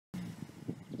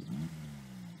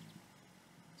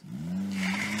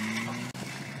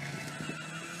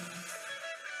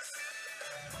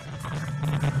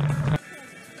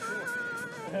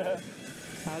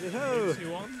Howdy-ho!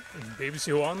 BBC One and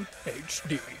BBC One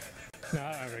HD.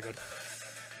 No, very good.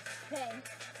 Okay.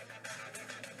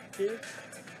 Here.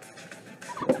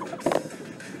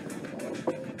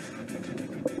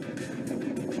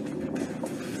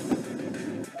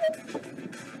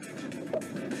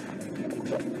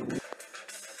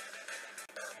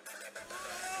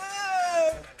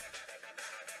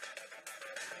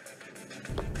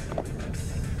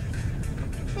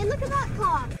 Hey, look at that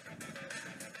car!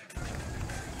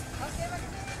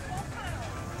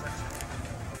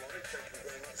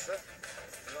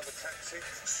 Another taxi,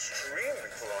 extremely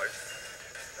polite.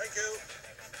 Thank you.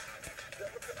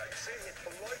 Look at that, you see, he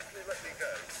politely let me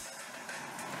go.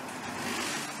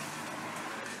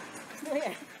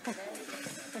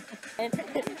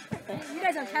 You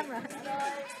guys on camera.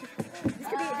 This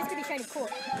could be shown in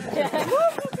court.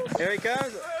 Here he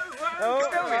comes! Oh,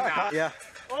 still in that? Yeah.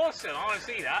 Awesome, I want to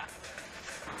see that.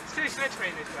 It's too slippery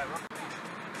in this weather.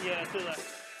 Yeah, I feel that.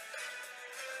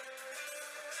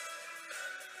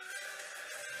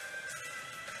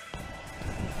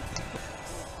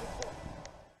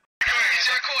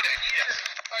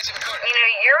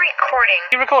 You're recording.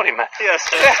 You recording, Matt? Yes.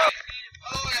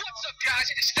 What's up, guys?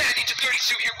 It's Stan Ninja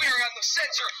 32 here. We are on the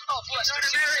center of Leicester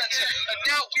City Center. And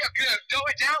now we are going to go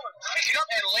it down and pick it up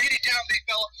and lay it down, big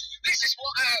fella. This is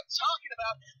what I'm talking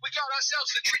about. We got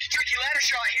ourselves the tricky ladder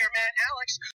shot here, man.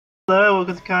 Alex. Hello,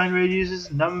 welcome to Kind Radio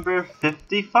Users number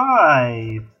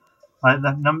 55. Like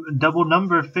that double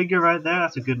number figure right there.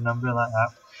 That's a good number, I like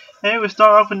that. Hey, we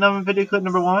start off with video clip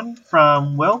number 1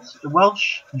 from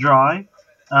Welsh Drive.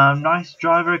 Nice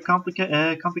driver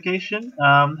complication.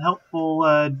 Helpful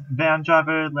van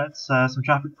driver lets some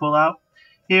traffic pull out.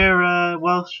 Here,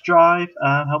 Welsh Drive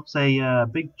helps a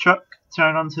big truck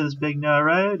turn onto this big narrow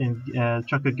road, and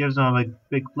trucker gives them a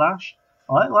big flash.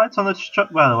 I like lights on the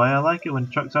truck, by the way. I like it when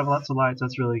trucks have lots of lights.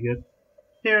 That's really good.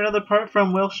 Here, another part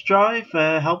from Welsh Drive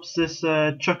helps this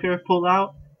trucker pull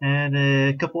out, and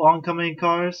a couple oncoming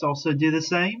cars also do the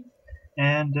same.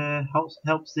 And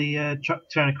helps the truck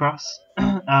turn across.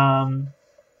 And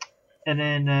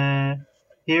then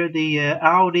here the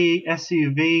Audi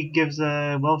SUV gives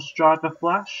a Welsh Drive a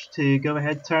flash to go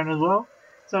ahead turn as well.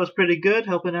 So that was pretty good,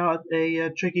 helping out at a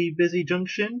tricky, busy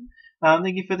junction.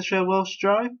 Thank you for the show, Welsh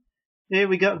Drive. Here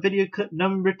we got video clip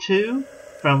number 2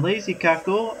 from Lazy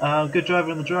Cackle. Good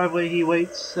driver in the driveway, he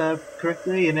waits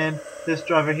correctly, and then this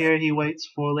driver here, he waits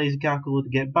for Lazy Cackle to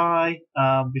get by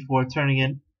before turning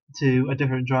in to a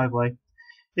different driveway.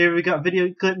 Here we got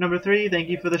video clip number 3. Thank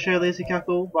you for the share, Lazy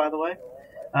Cackle, by the way.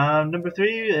 Number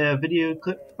 3, video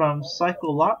clip from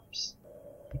Cyclops.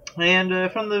 And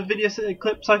from the video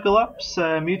clip Cyclops,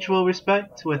 mutual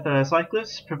respect with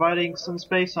cyclists, providing some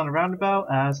space on a roundabout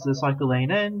as the cycle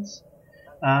lane ends,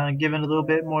 giving a little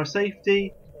bit more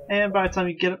safety, and by the time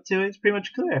you get up to it, it's pretty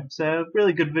much clear. So,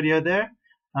 really good video there.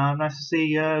 Nice to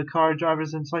see car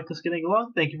drivers and cyclists getting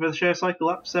along. Thank you for the share,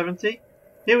 Cyclops 70.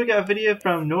 Here we got a video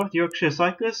from North Yorkshire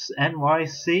Cyclists,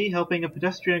 NYC, helping a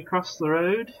pedestrian cross the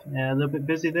road. A little bit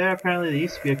busy there. Apparently there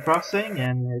used to be a crossing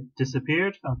and it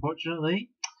disappeared,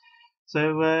 unfortunately.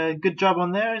 So good job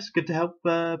on there. It's good to help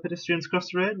pedestrians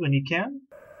cross the road when you can.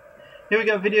 Here we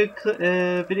got video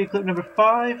clip number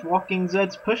 5, Walking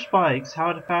Zed's Push Bikes,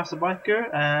 how to pass a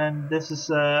biker. And this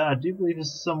is, I do believe this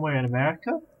is somewhere in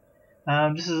America.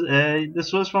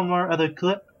 This was from our other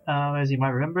clip. As you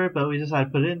might remember, but we decided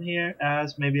to put it in here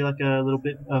as maybe like a little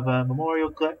bit of a memorial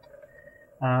clip,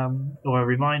 or a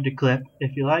reminder clip,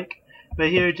 if you like.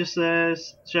 But here, just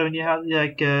showing you how,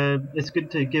 it's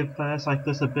good to give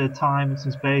cyclists a bit of time and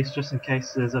some space, just in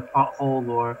case there's a pothole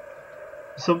or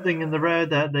something in the road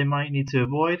that they might need to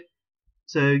avoid.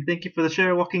 So thank you for the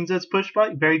share, Walking Zed's Push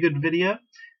Bike. Very good video.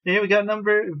 Here we got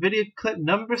video clip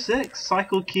number 6,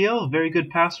 Cycle Keel. Very good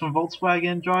pass from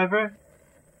Volkswagen driver.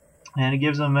 And it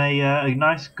gives them a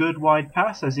nice, good, wide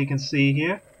pass, as you can see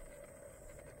here.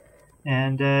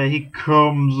 And he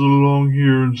comes along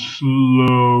here in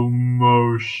slow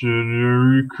motion.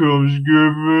 Here he comes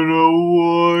giving a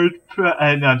wide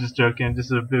pass. No, I'm just joking.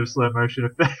 Just a bit of slow motion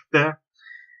effect there.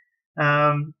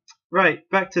 Right,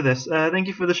 back to this. Thank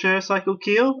you for the share, Cycle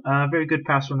Keel. Very good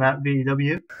pass from that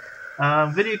VW.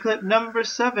 Video clip number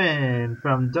 7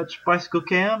 from Dutch Bicycle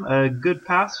Cam. A good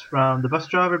pass from the bus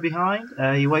driver behind.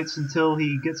 He waits until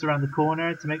he gets around the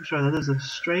corner to make sure that there's a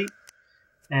straight,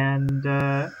 and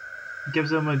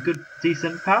gives him a good,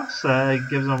 decent pass.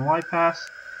 Gives him a wide pass,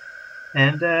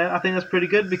 and I think that's pretty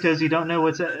good because you don't know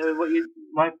what you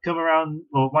might come around,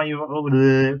 or might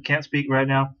you can't speak right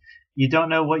now. You don't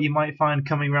know what you might find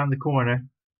coming around the corner,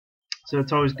 so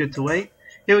it's always good to wait.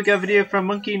 Here we got a video from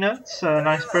Monkey Nuts. A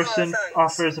nice person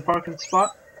offers a parking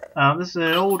spot. This is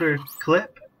an older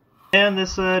clip, And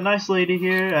this nice lady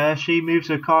here, she moves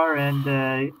her car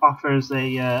and offers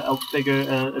a bigger,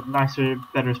 a nicer,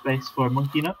 better space for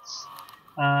monkey nuts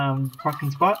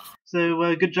parking spot.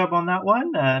 So good job on that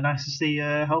one. Nice to see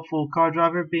a helpful car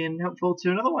driver being helpful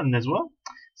to another one as well.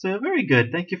 So very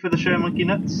good. Thank you for the show, Monkey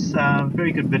Nuts.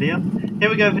 Very good video. Here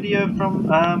we go, video from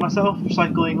myself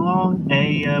cycling along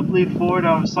a blue Ford.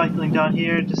 I was cycling down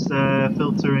here, just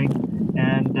filtering,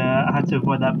 and I had to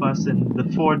avoid that bus. And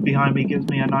the Ford behind me gives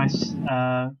me a nice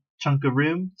chunk of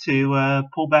room to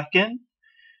pull back in.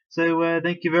 So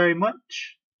thank you very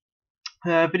much.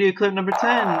 Video clip number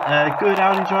 10. Good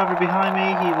Audi driver behind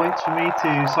me. He waits for me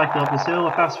to cycle up this hill.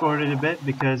 I fast forwarded a bit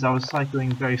because I was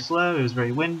cycling very slow. It was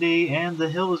very windy and the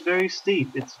hill was very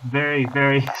steep. It's very,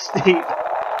 very steep.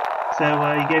 So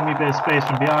he gave me a bit of space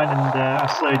from behind, and I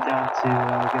slowed down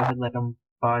to go ahead and let him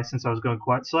by since I was going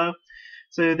quite slow.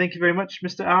 So thank you very much,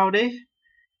 Mr. Audi.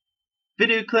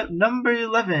 Video clip number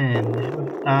 11.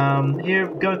 Here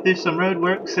going through some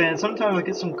roadworks, and sometimes I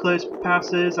get some close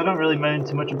passes. I don't really moan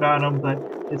too much about them, but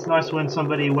it's nice when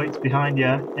somebody waits behind you,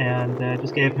 and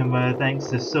just gave him thanks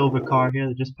to silver car here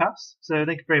that just passed. So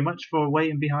thank you very much for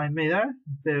waiting behind me there.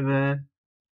 Bit of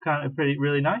kind of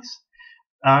really nice.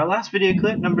 Last video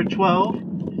clip number 12.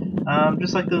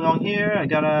 Just like along here,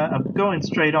 I'm going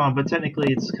straight on, but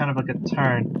technically it's kind of like a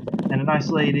turn. And a nice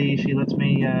lady, she lets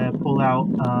me pull out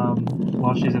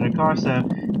while she's in her car, so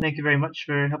thank you very much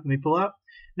for helping me pull out.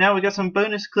 Now we got some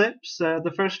bonus clips.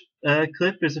 The first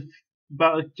clip is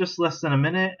about just less than a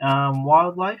minute.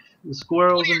 Wildlife, the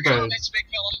squirrels and birds.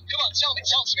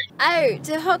 Oh,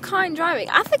 to her kind driving.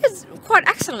 I think it's quite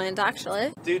excellent,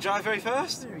 actually. Do you drive very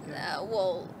fast?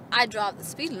 Well, I drive the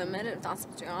speed limit, if that's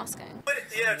what you're asking.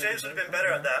 Yeah, James would have been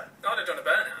better at that. I'd have done a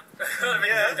burnout.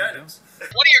 Yeah.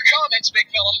 What are your comments, big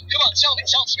fella? Come on, tell me.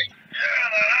 Yeah,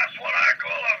 that's what I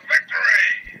call a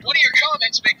victory. What are your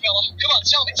comments, big fella? Come on,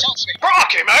 tell me.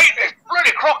 Crikey, mate, this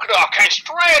bloody crocodile came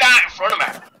straight out in front of me.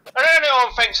 And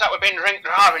anyone thinks that we've been drink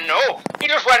driving, no. He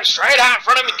just went straight out in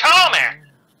front of me car, man.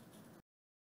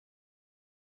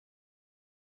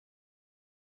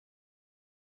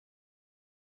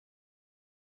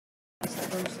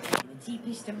 The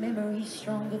deepest of memories,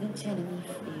 stronger than enemy.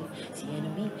 Fear, it's the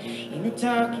enemy in the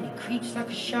dark, and it creeps like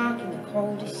a shark in the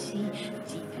coldest sea.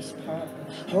 The deepest part,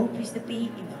 hope is the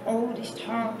beat in the oldest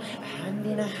heart. A hand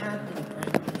in a hand and a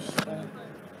brand new start.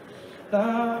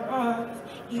 Love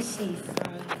is safe,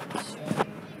 so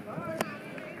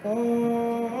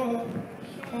oh,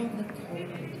 on the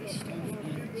coldest of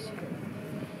nights.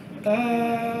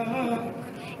 Love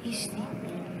is the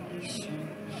only song.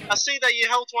 I see that you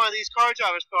helped one of these car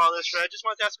drivers put all this road. Just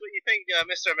wanted to ask what you think,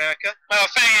 Mr. America. Well,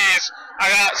 the thing is, I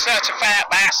got such a fat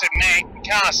bastard neck,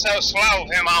 kind of so slow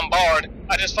with him on board.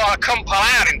 I just thought I couldn't pull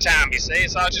out in time, you see,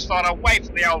 so I just thought I'd wait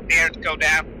for the old dear to go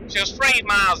down. She was 3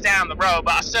 miles down the road,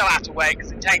 but I still have to wait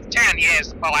because it takes 10 years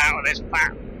to pull out of this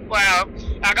fat. Well,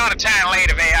 I got a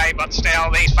 10-litre V8, but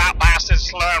still, these fat bastards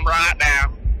slow them right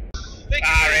down.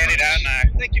 I really don't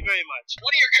know. Thank you very much.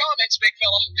 What are your comments, big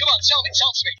fella? Come on, tell me.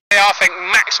 I think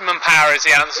maximum power is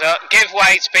the answer. Give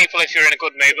way to people if you're in a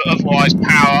good mood, but otherwise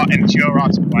power into your right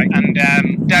of way.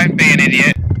 And don't be an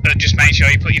idiot, but just make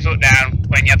sure you put your foot down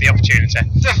when you have the opportunity.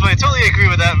 Definitely, totally agree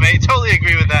with that, mate. Totally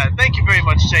agree with that. Thank you very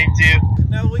much, James.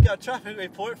 Now we got a traffic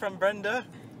report from Brenda.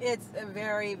 It's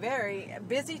very, very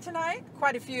busy tonight.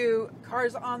 Quite a few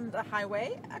cars on the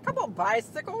highway. A couple of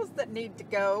bicycles that need to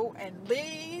go and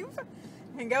leave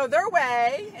and go their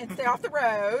way and stay off the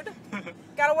road.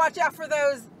 Got to watch out for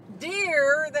those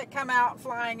deer that come out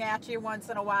flying at you once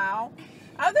in a while.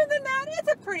 Other than that,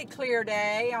 it's a pretty clear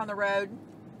day on the road.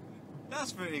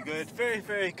 That's very good. Very,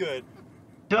 very good.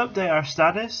 To update our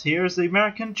status, here's the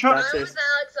American truck. I was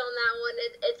Alex on that one.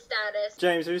 It's status.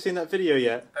 James, have you seen that video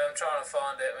yet? I'm trying to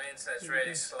find it. My internet's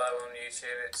really slow on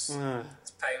YouTube. It's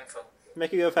painful.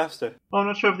 Make it go faster. Well, I'm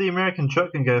not sure if the American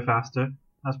truck can go faster.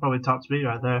 That's probably top speed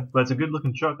right there. But it's a good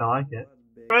looking truck, I like it.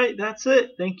 Right, that's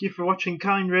it. Thank you for watching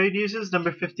Kind Road Users,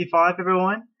 number 55,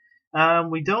 everyone. There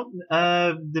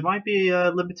might be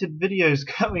limited videos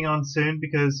coming on soon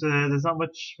because there's not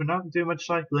much, we're not doing much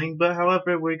cycling, but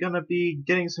however, we're going to be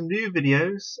getting some new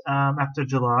videos after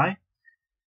July.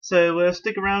 So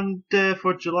stick around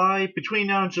for July. Between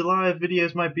now and July,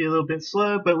 videos might be a little bit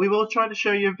slow, but we will try to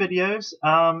show you videos.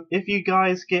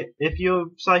 If you're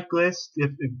cyclists,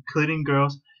 including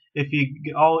girls, if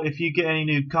you get any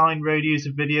new Kind Road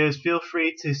User videos, feel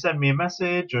free to send me a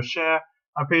message or share.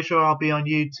 I'm pretty sure I'll be on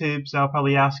YouTube, so I'll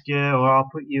probably ask you, or I'll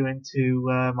put you into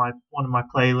one of my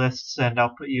playlists, and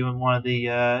I'll put you in one of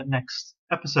the next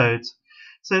episodes.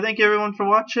 So thank you everyone for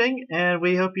watching, and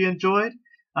we hope you enjoyed.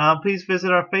 Please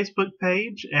visit our Facebook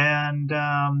page, and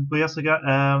we also got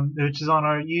which is on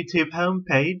our YouTube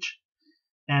homepage.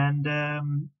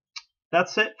 And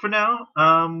that's it for now.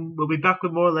 We'll be back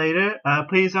with more later.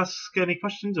 Please ask any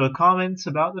questions or comments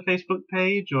about the Facebook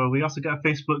page, or we also got a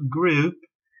Facebook group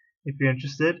if you're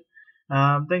interested.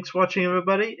 Thanks for watching,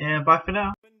 everybody, and bye for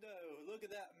now. Window, look at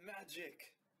that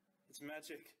magic. It's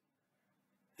magic.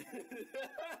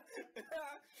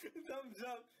 Thumbs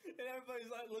up, and everybody's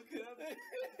like looking at it.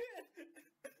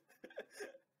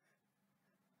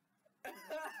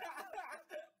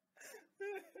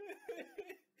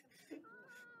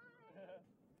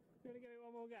 You want to give it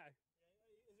one more go?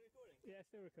 Is it recording? Yeah,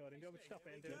 still recording. Do you want me to stop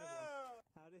it and do another one?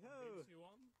 Howdy ho. BBC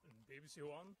One and BBC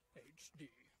One HD.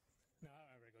 No,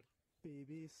 very good.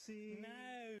 BBC.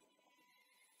 No.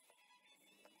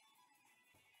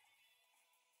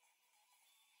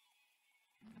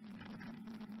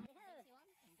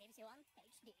 BBC One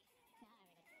HD.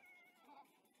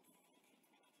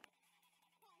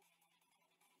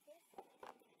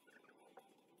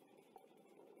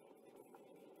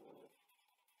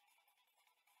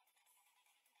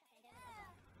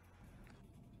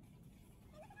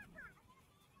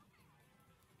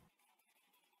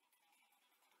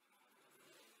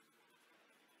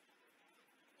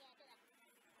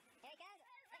 Here it goes.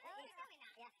 Oh, it's going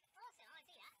now. Yeah. Awesome. I want to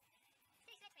see that.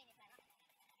 Who's next me this level?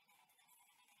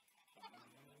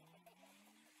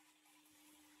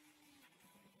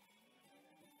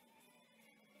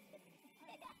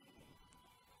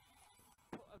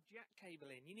 Put a jack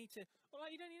cable in. You need to. Well,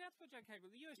 you don't even have to put a jack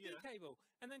cable. The USB cable,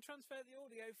 and then transfer the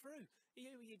audio through.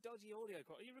 You with your dodgy audio.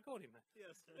 Are you recording, man?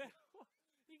 Yes.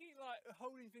 You keep like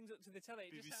holding things up to the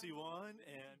telly. BBC One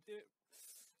and do it.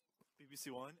 BBC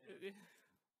One.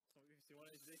 BBC One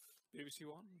HD. BBC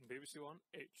One, BBC One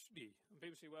HD. And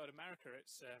BBC World America,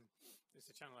 it's a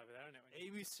channel over there, isn't it?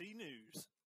 ABC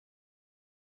News.